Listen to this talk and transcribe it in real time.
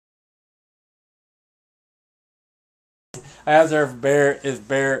I asked her if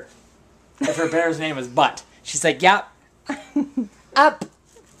her bear's name is Butt. She's like, yep. Up.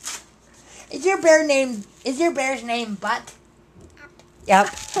 Is your bear's name Butt? Yep.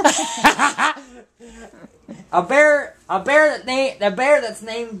 a bear that's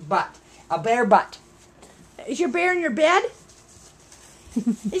named Butt. A bear Butt. Is your bear in your bed?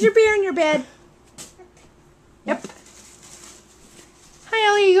 Is your bear in your bed? Yep. Hi,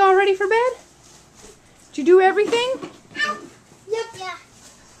 Ellie. You all ready for bed? Did you do everything? Yep. Yeah.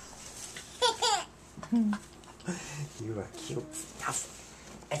 You are cute stuff.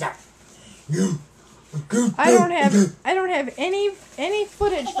 I don't have any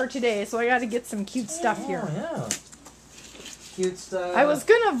footage for today, so I got to get some cute stuff here. Oh, yeah. Cute stuff. I was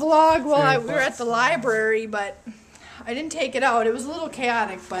gonna vlog while we were at the library, but I didn't take it out. It was a little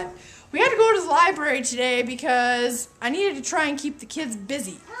chaotic, but we had to go to the library today because I needed to try and keep the kids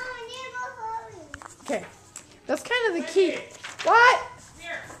busy. Okay, that's kind of the key. What?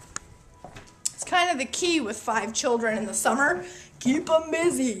 It's kind of the key with 5 children in the summer. Keep them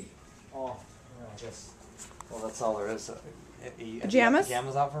busy. Oh, I guess. Well, that's all there is. Pajamas?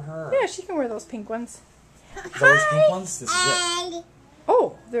 Pajamas out for her? Or? Yeah, she can wear those pink ones. Those pink ones? This is it.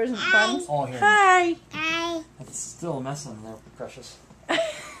 Oh, there isn't buttons. Oh, here. Hi. It's still a mess on there, precious. Did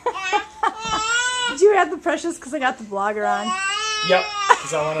you add the precious because I got the blogger on? Yep,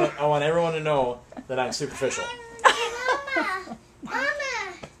 because I want everyone to know that I'm superficial.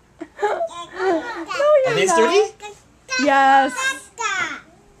 No, Are they sturdy? Yes.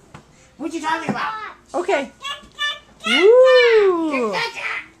 What you talking about? Okay. Woo!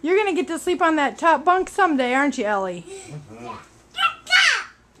 You're gonna get to sleep on that top bunk someday, aren't you, Ellie?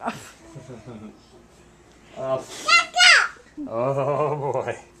 Oh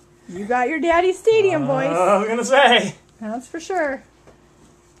boy. You got your daddy's stadium voice. I was gonna say. That's for sure.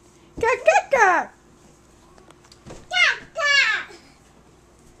 Ka-ka-ka!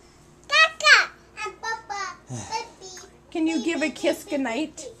 Can you give a kiss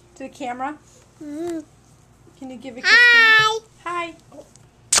goodnight to the camera? Can you give a kiss goodnight? Hi.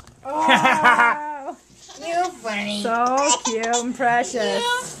 Oh, You funny. so cute and precious.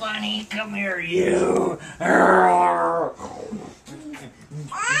 You funny. Come here, you. I'm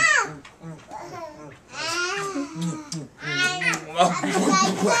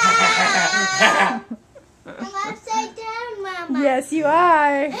upside down, Mama. Yes, you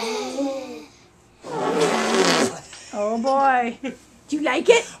are. Oh boy. Do you like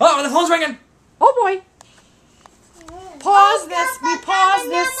it? Oh, the phone's ringing. Oh boy. Pause this. We pause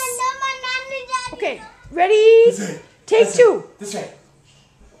this. Okay, ready? Take 2. This way.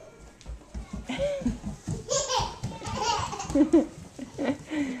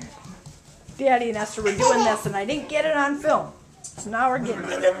 Daddy and Esther were doing this and I didn't get it on film. So now we're getting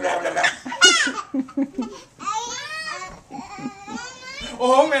it.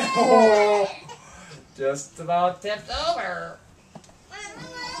 Oh man. Oh. Just about tipped over.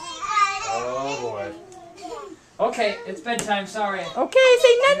 Oh boy. Okay, it's bedtime, sorry. Okay,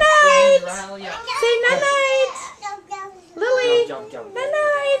 say night-night. Say night-night. Lily,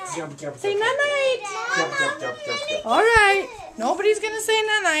 night-night. Say night-night. All right. Nobody's going to say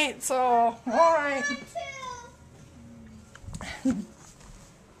night-night, so all right.